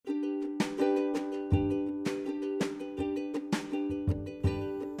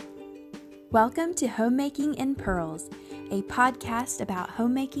Welcome to Homemaking in Pearls, a podcast about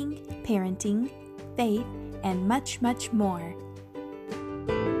homemaking, parenting, faith, and much, much more.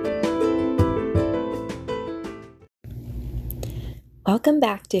 Welcome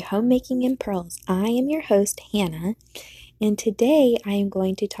back to Homemaking in Pearls. I am your host, Hannah, and today I am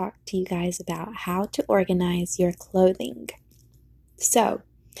going to talk to you guys about how to organize your clothing. So,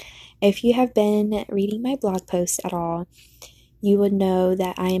 if you have been reading my blog posts at all, you would know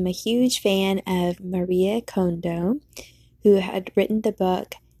that I am a huge fan of Marie Kondo, who had written the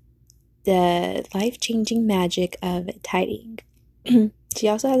book, The Life-Changing Magic of Tidying. She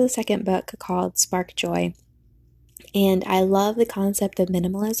also has a second book called Spark Joy, and I love the concept of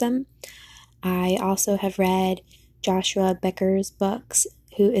minimalism. I also have read Joshua Becker's books,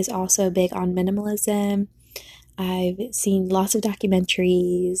 who is also big on minimalism. I've seen lots of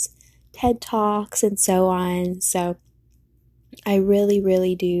documentaries, TED Talks, and so on, so I really,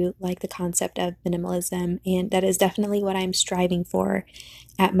 really do like the concept of minimalism, and that is definitely what I'm striving for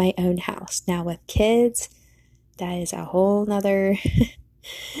at my own house. Now with kids, that is a whole nother,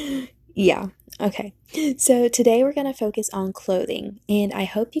 yeah, okay. So today we're going to focus on clothing, and I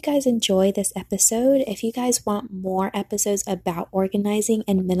hope you guys enjoy this episode. If you guys want more episodes about organizing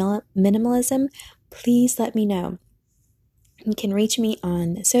and minimalism, please let me know. You can reach me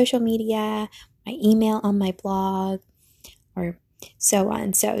on social media, my email on my blog, or so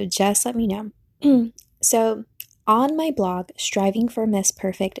on. So just let me know. So on my blog,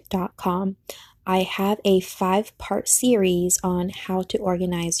 strivingformissperfect.com, I have a 5-part series on how to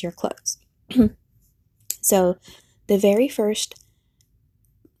organize your clothes. So the very first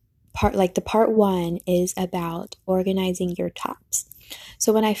part, like the part 1, is about organizing your tops.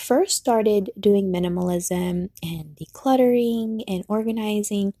 So when I first started doing minimalism and decluttering and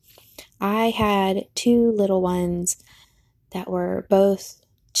organizing, I had 2 little ones that were both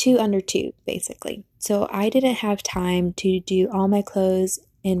 2 under 2, basically. So I didn't have time to do all my clothes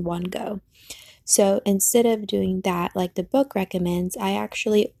in one go. So instead of doing that, like the book recommends, I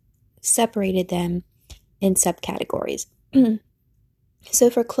actually separated them in subcategories. So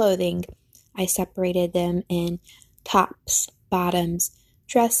for clothing, I separated them in tops, bottoms,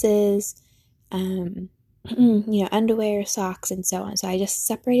 dresses, underwear, socks, and so on. So I just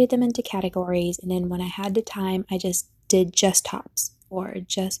separated them into categories, and then when I had the time, I just did just tops or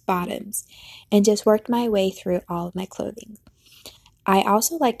just bottoms and just worked my way through all of my clothing. I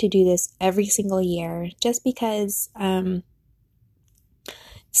also like to do this every single year just because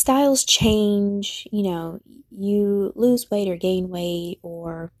styles change, you lose weight or gain weight,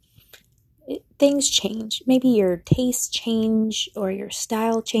 or things change. Maybe your tastes change or your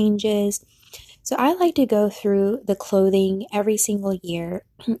style changes. So I like to go through the clothing every single year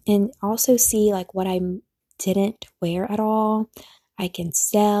and also see like what I didn't wear at all, I can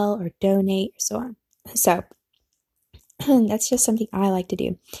sell or donate, or so on. So that's just something I like to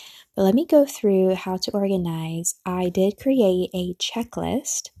do. But let me go through how to organize. I did create a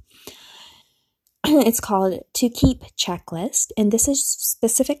checklist. It's called To Keep Checklist, and this is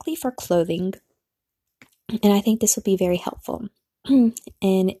specifically for clothing. And I think this will be very helpful. And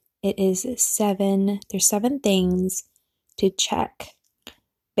it is there's 7 things to check,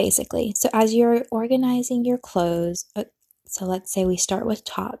 basically. So as you're organizing your clothes, so let's say we start with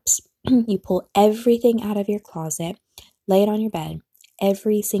tops. You pull everything out of your closet, lay it on your bed,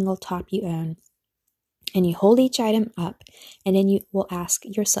 every single top you own, and you hold each item up, and then you will ask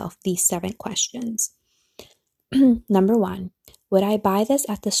yourself these 7 questions. Number 1, would I buy this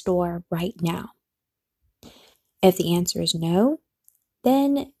at the store right now? If the answer is no,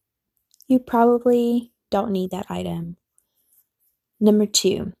 then you probably don't need that item. Number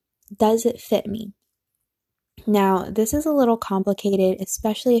 2, does it fit me? Now, this is a little complicated,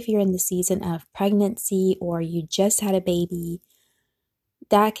 especially if you're in the season of pregnancy or you just had a baby.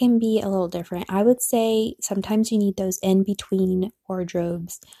 That can be a little different. I would say sometimes you need those in-between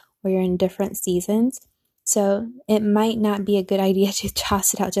wardrobes where you're in different seasons. So it might not be a good idea to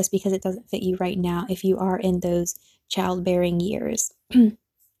toss it out just because it doesn't fit you right now if you are in those childbearing years.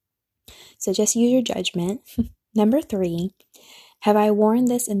 So just use your judgment. Number 3, have I worn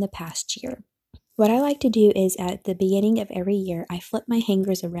this in the past year? What I like to do is at the beginning of every year, I flip my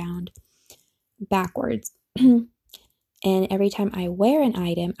hangers around backwards. And every time I wear an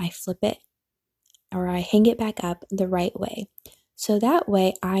item, I flip it or I hang it back up the right way. So that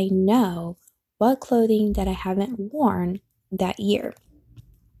way I know what clothing that I haven't worn that year.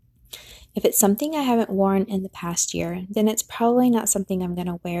 If it's something I haven't worn in the past year, then it's probably not something I'm going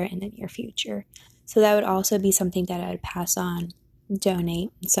to wear in the near future. So that would also be something that I would pass on,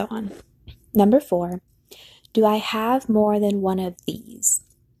 donate, and so on. Number 4, do I have more than one of these?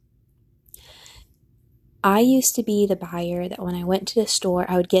 I used to be the buyer that when I went to the store,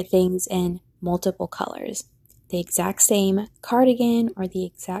 I would get things in multiple colors. The exact same cardigan or the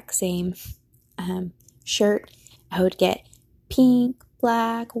exact same shirt, I would get pink,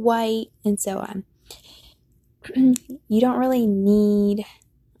 black, white, and so on. You don't really need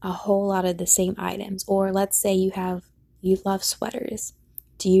a whole lot of the same items. Or let's say you love sweaters.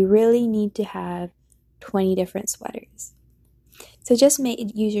 Do you really need to have 20 different sweaters? So just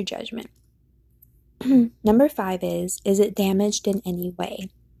use your judgment. Number 5 is it damaged in any way?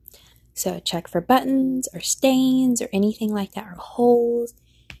 So check for buttons or stains or anything like that, or holes,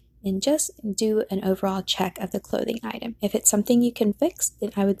 and just do an overall check of the clothing item. If it's something you can fix,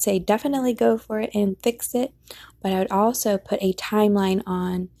 then I would say definitely go for it and fix it. But I would also put a timeline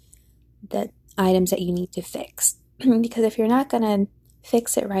on the items that you need to fix. Because if you're not going to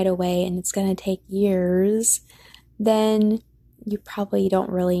fix it right away and it's going to take years, then you probably don't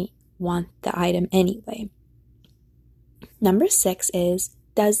really want the item anyway. Number 6 is,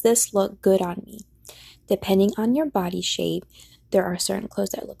 does this look good on me? Depending on your body shape, there are certain clothes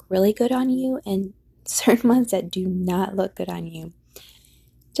that look really good on you and certain ones that do not look good on you.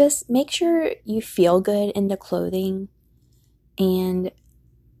 Just make sure you feel good in the clothing, and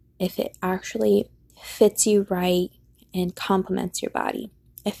if it actually fits you right and complements your body.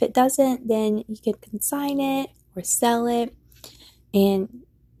 If it doesn't, then you can consign it or sell it and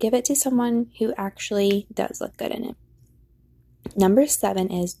give it to someone who actually does look good in it. Number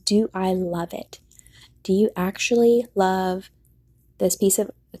 7 is, do I love it? Do you actually love this piece of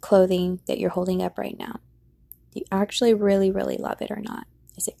clothing that you're holding up right now? Do you actually really, really love it or not?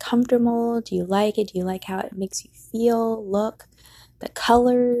 Is it comfortable? Do you like it? Do you like how it makes you feel, look, the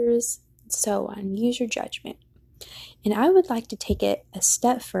colors, so on? Use your judgment. And I would like to take it a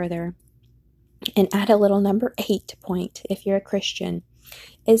step further and add a little number 8 point if you're a Christian.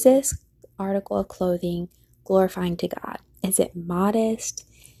 Is this article of clothing glorifying to God? Is it modest?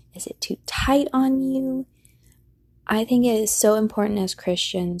 Is it too tight on you? I think it is so important as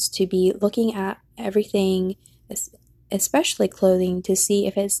Christians to be looking at everything, especially clothing, to see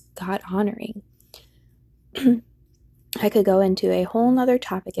if it's God honoring. I could go into a whole nother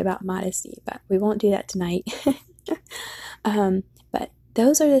topic about modesty, but we won't do that tonight. But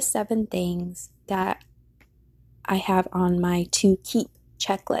those are the 7 things that I have on my to keep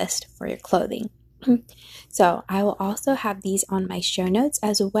checklist for your clothing. So I will also have these on my show notes,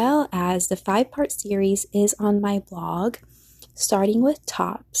 as well as the 5-part series is on my blog, starting with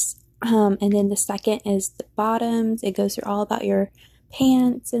tops. And then the second is the bottoms. It goes through all about your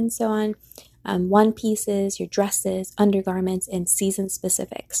pants and so on. One pieces, your dresses, undergarments, and season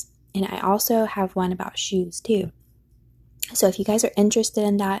specifics. And I also have one about shoes too. So if you guys are interested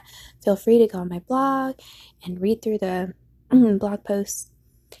in that, feel free to go on my blog and read through the blog posts.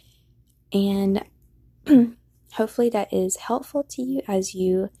 And hopefully that is helpful to you as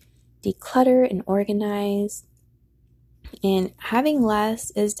you declutter and organize. And having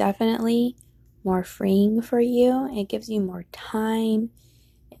less is definitely more freeing for you. It gives you more time.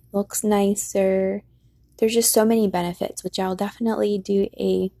 It looks nicer. There's just so many benefits, which I'll definitely do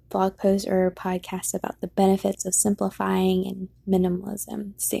a blog post or a podcast about the benefits of simplifying and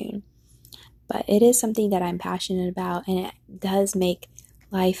minimalism soon. But it is something that I'm passionate about, and it does make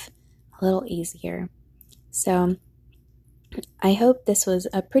life a little easier. So I hope this was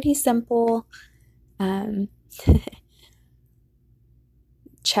a pretty simple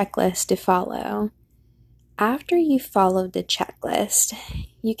checklist to follow. After you followed the checklist,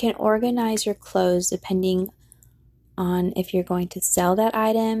 you can organize your clothes depending on if you're going to sell that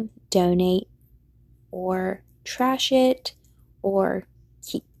item, donate, or trash it, or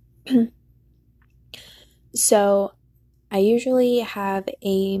keep. So I usually have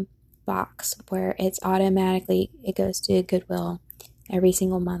a box where it goes to Goodwill every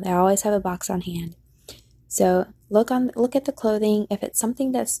single month. I always have a box on hand. So look at the clothing. If it's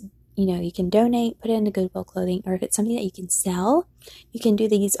something that's, you can donate, put it into Goodwill clothing, or if it's something that you can sell, you can do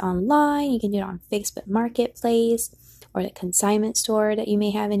these online. You can do it on Facebook Marketplace or the consignment store that you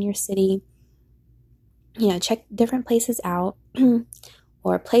may have in your city. Check different places out.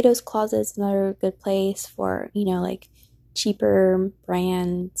 Or Plato's Closet is another good place for, like cheaper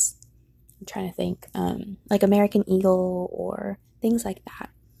brands. I'm trying to think, like American Eagle or things like that.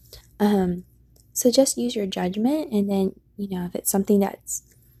 So just use your judgment, and then, if it's something that's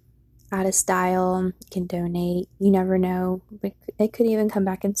out of style, you can donate. You never know. It could even come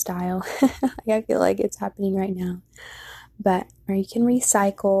back in style. I feel like it's happening right now. Or you can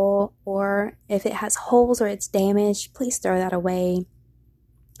recycle, or if it has holes or it's damaged, please throw that away.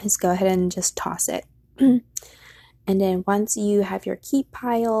 Just go ahead and just toss it. And then once you have your keep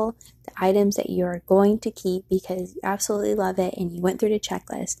pile, the items that you're going to keep because you absolutely love it and you went through the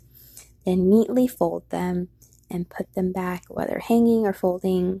checklist, then neatly fold them and put them back, whether hanging or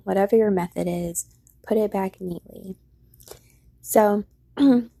folding, whatever your method is, put it back neatly. So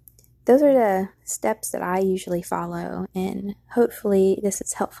those are the steps that I usually follow, and hopefully this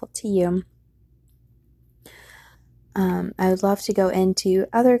is helpful to you. I would love to go into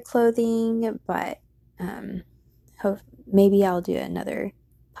other clothing, but maybe I'll do another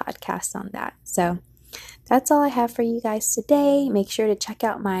podcast on that. So that's all I have for you guys today. Make sure to check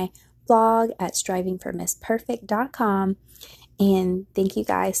out my blog at strivingformissperfect.com, and thank you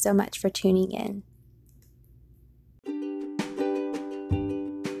guys so much for tuning in.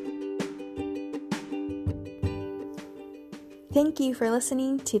 Thank you for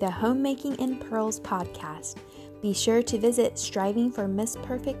listening to the Homemaking in Pearls podcast. Be sure to visit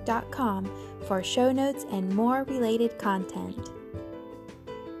strivingformissperfect.com for show notes and more related content.